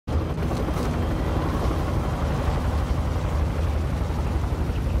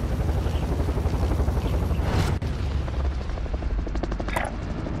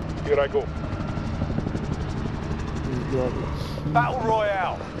I go. Battle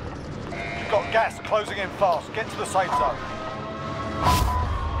Royale. You've got gas closing in fast. Get to the safe zone.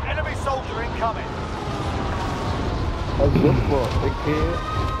 Enemy soldier incoming. That's good for big kid.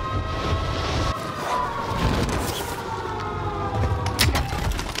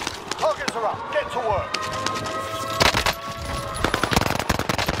 Targets are up. Get to work.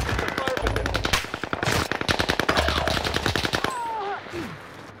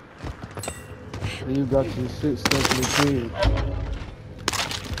 You got your shit stuck to the kid.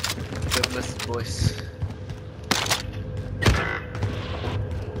 God bless the boys.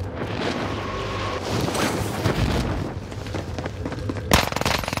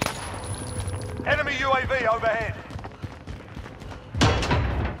 Enemy UAV overhead.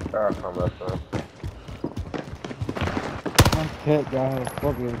 Come up, son. My cat got her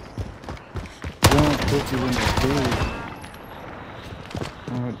fucking 150 in the food.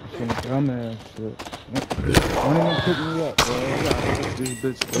 Dumbass shit. Don't even pick me up, bro. I gotta get this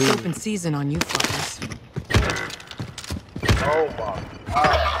bitch It's food. open season on you fuckers. Oh my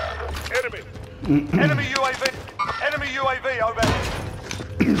God. Enemy. Enemy UAV. Enemy UAV overhead.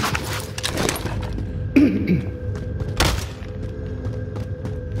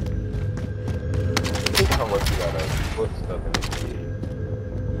 How much you gotta put stuff in the key?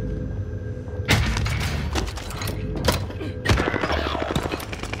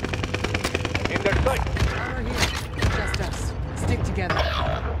 In their sight. Armor here. Just us. Stick together.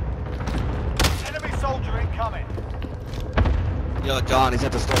 Enemy soldier incoming. Yo, John, he's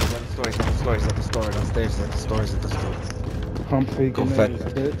at the store. He's at the store. He's at the store. He's at the store. Downstairs. He's at the store. He's at the store. Pump faking Go ass fat.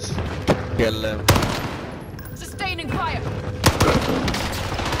 bitch. Kill him. Sustaining fire.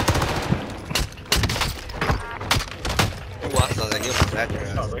 Watch those and give him back your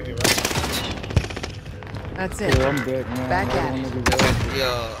ass. That's Yeah, it. I'm back, man. Back I at don't it. wanna go back.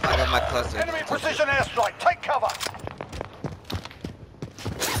 Yo, I got my cluster. Enemy precision airstrike. Take cover.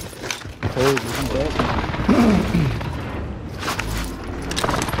 Told you, I'm back.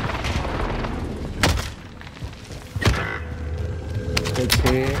 Good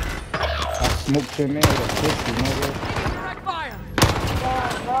kid. I smoked your man with a pistol, nigga. Direct fire.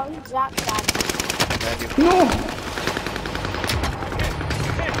 Bro, he dropped that. No!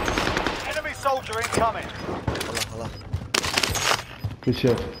 Enemy soldier incoming. Hold on. Good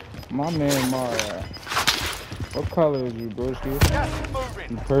shit. My man, Mara. What color is you, broski? Gas is moving.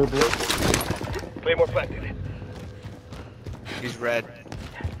 You purple? Claymore planted. He's red.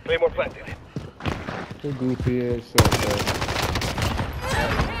 Claymore planted. Good goofy ass shit, bro.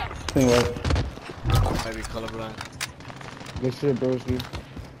 Anyway, Maybe colorblind. good shit, broski.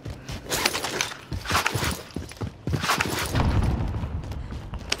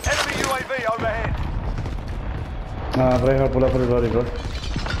 Enemy UAV overhead. Bro, pull up for the body, bro.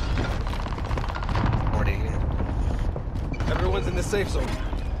 Already here. Everyone's in the safe zone.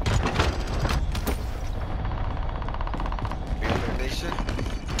 Nation.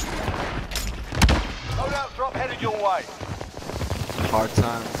 Loadout drop headed your way. Hard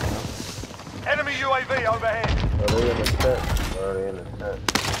times, Enemy UAV overhead. Are they in the tent? Are they in the tent?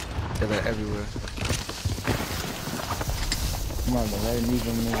 They're everywhere. Come on, man. Right, need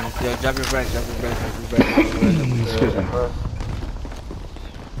them niggas. Yo, drop your bread. Excuse me.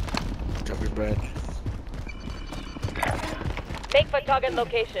 Drop your bread. Make for target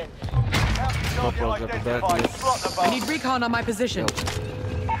location. Target identified. Slot the I bomb. need recon on my position.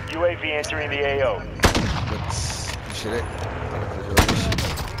 UAV entering the AO. Let's shit it.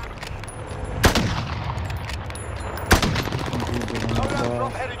 Loadout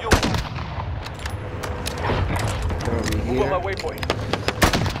drop headed your way. Over Move on here. my waypoint.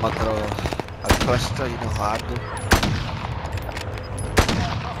 Matro al cluster, you know how I do.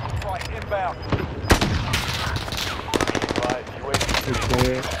 Right, inbound. Right, UAV. Good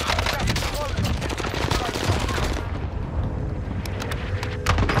kid.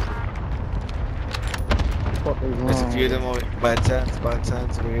 What is wrong? There's a few of them by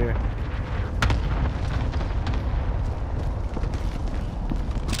chance over here.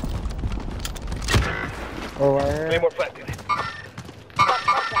 Oh, right here? Claymore planted.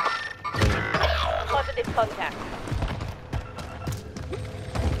 Positive contact.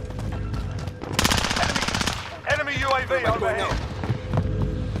 Enemy UAV overhead.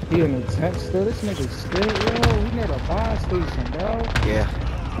 He in the tent still? This nigga still, yo. He near the fire station, bro. Yeah.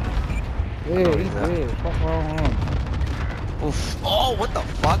 Yeah, he dead. Fuck wrong with him. Oof. Oh, what the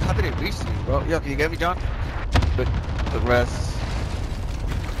fuck? How did it reach me, bro? Yo, can you get me, John? The rest.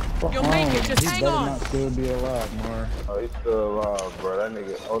 Fuck You'll wrong make it, with him. just He hang better on. not still be alive, Mar. Oh, he's still alive, bro. That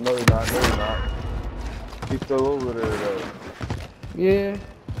nigga. Oh, no, he's not. No, he's not. He's still over there, though. Yeah.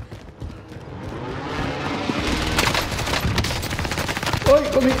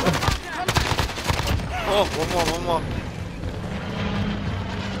 on me. Oh, one more.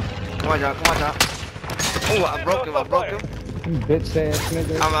 Come on, y'all. Oh, I broke him. You bitch ass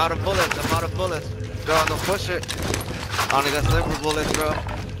nigga. I'm out of bullets. Girl, don't push it. I only got silver bullets, bro.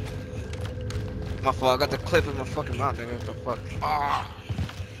 My fault, I got the clip in my fucking mouth, nigga. What the fuck? Ah.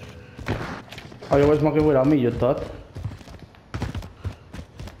 Oh, you was smoking without me, you thought?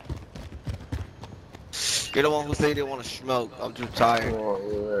 You're the one who said you didn't want to smoke. I'm too tired. Oh,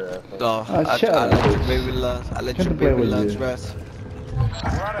 yeah. So, shut I up. let your baby lunch. I let Shut your the play baby with lunch you. rest. We're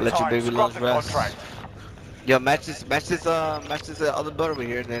out of Let your time. baby Scrub lunch the rest. contract. Yo, match this other butt over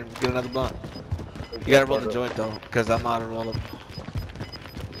here, and then get another blunt. You gotta roll the joint though, because I'm out of roll them.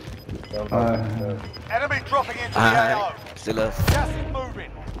 Enemy dropping into the Alright, AO. still us. Gas is moving.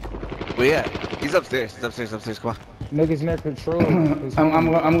 Where you at? He's upstairs. Come on. Niggas near control.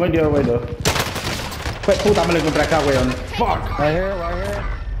 I'm going the other way though. Quick, puta, I'm gonna go back out way on. Fuck! Right here.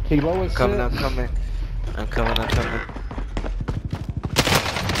 He low as I'm shit. coming.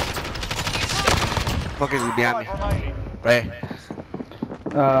 Fuck is he behind me? Remaining. Right.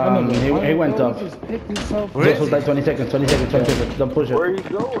 He went up. Where is Just he? like 20 seconds. Don't push Where it.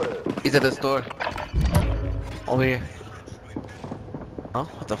 you going? He's at the store. Over here. Huh?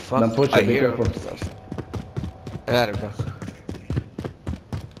 What the fuck? Don't push I it, be hear him. careful. I got it, bro.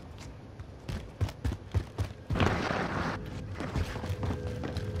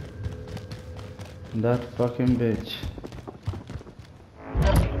 That fucking bitch.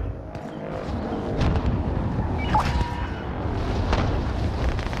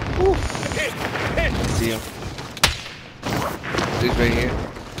 See him. He's right here.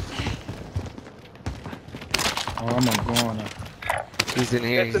 Oh, I'm gonna go on it. He's in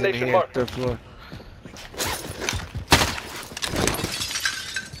here. Destination marked. Third floor.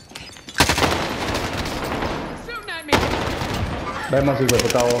 Shooting at me. Vai más hijo de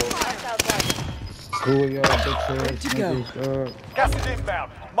puta vos. Hostile Cool, yo, bitch ass to go. niggas. Gas is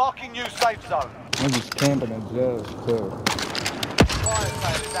inbound. Marking new safe zone. Niggas camping in jails, too. Fire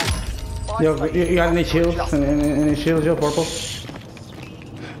sale is active. Buy Yo, safe. you got any shields? Any shields, yo, purple?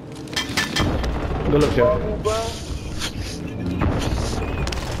 Good look, yo.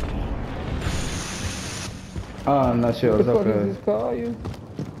 Ah, not shields, okay. Call you?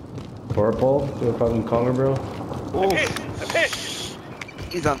 Purple? Your fucking color, bro?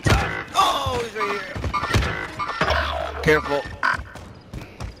 He's on top. Oh, he's right here. Careful.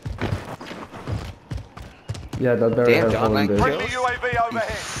 Yeah, that very Damn, helpful John, in like, this. Friendly UAV You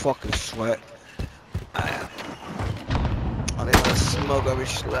overhead. fucking sweat. I didn't want to smoke every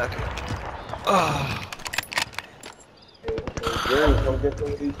slacking. Ah. Green, come get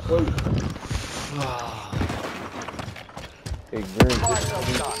some of these plates. Hey, Green, Fire get some sale of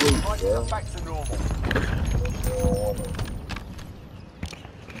these done. plates, Prices bro. are back to normal.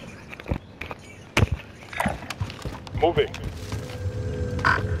 Moving.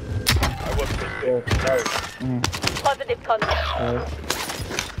 I was mistaken. Positive contact.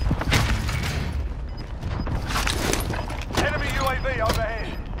 Enemy UAV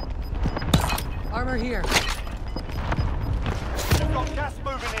overhead. Armor here. We've got gas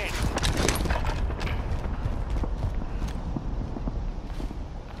moving in.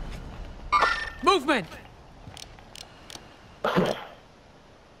 Movement.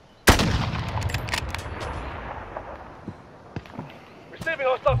 Receiving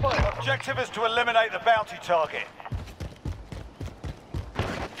hostile fire. Objective is to eliminate the bounty target.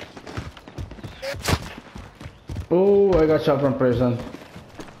 Oh, I got shot from prison.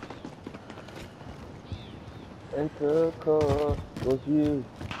 Enter car was you.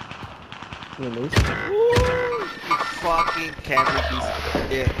 Release. You fucking camera piece of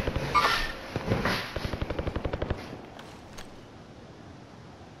shit.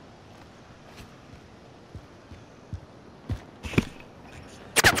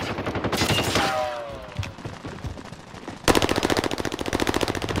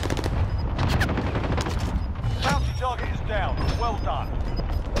 Bounty target is down. Well done.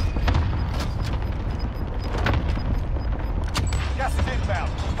 Gas is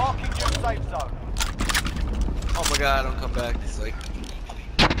inbound. Marking new safe zone. Oh my god, don't come back. It's like.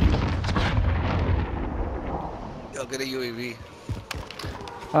 Yo, get a UAV.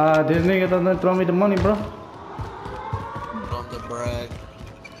 This nigga doesn't throw me the money, bro. From the brag.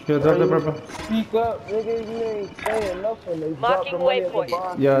 Yo, drop the purple. Speak up, nigga. You ain't saying nothing. They dropped Marking the money at the waypoint.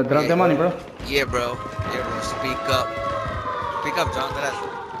 bottom. Yo, drop the money, bro. Yeah, bro. Speak up. Speak up, John.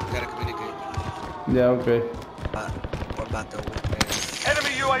 Gotta communicate. Yeah, okay. What about the whoop, man?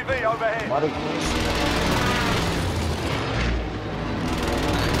 Enemy UAV overhead.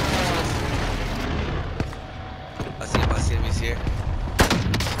 I see him. He's here.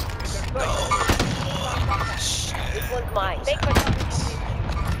 mine. Make for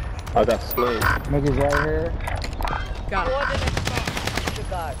I got slain. Niggas right here. Got it. coordinates marked.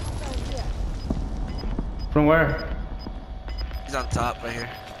 Disregard. From where? He's on top right here.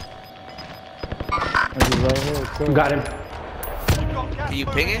 Niggas right here too. Got him. We've got gas Are you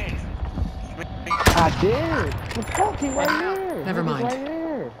moving pinging? in. I did. The fuck, he right here. Never Niggas mind. Right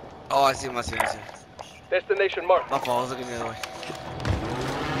here. Oh, I see him, I see him, I see him. Destination marked. My fault, I was looking the other way.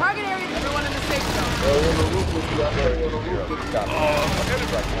 Target area. Everyone in the safe zone.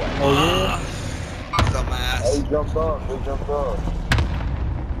 Oh yeah. He's on my ass. He jumped on. He jumped on.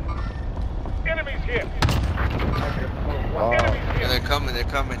 Enemies here. Wow. Yeah, they're coming, they're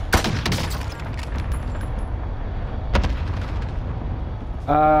coming.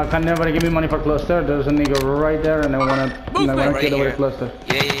 Can nobody give me money for cluster? There's a nigga right there, and I wanna Right get over here. the cluster.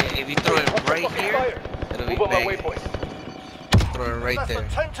 Yeah, yeah, yeah. If you throw it right Fucking here, fire. it'll be Move on my bang. waypoint. Throw it right Less there. than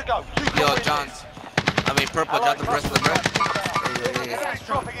 10 to go. Keep Yo, going. John. I mean, purple, got the rest of the breath. Yeah. Gas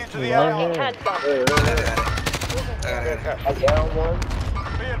dropping into the Right AR. here. Hands up. I got it. I down one.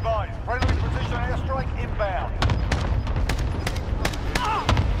 Be advised, friendly precision airstrike inbound.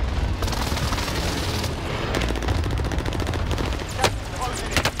 Gas is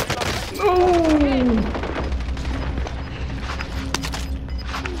closing in. Reloading.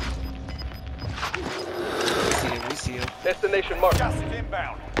 We see him. Destination marked. Gas is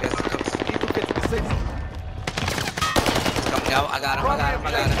inbound. Yes, it comes. Eagle gets to 6. Coming out. I got him.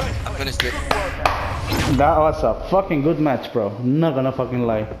 I finished it. That was a fucking good match, bro. Not gonna fucking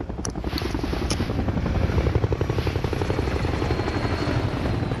lie.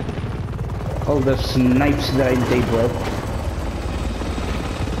 All the snipes that I did, bro.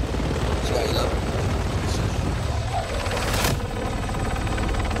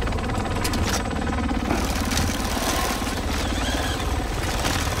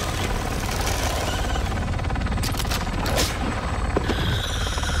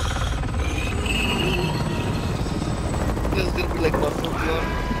 This is gonna be like my foot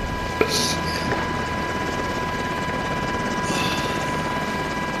blood.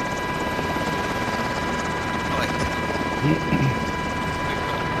 I like that.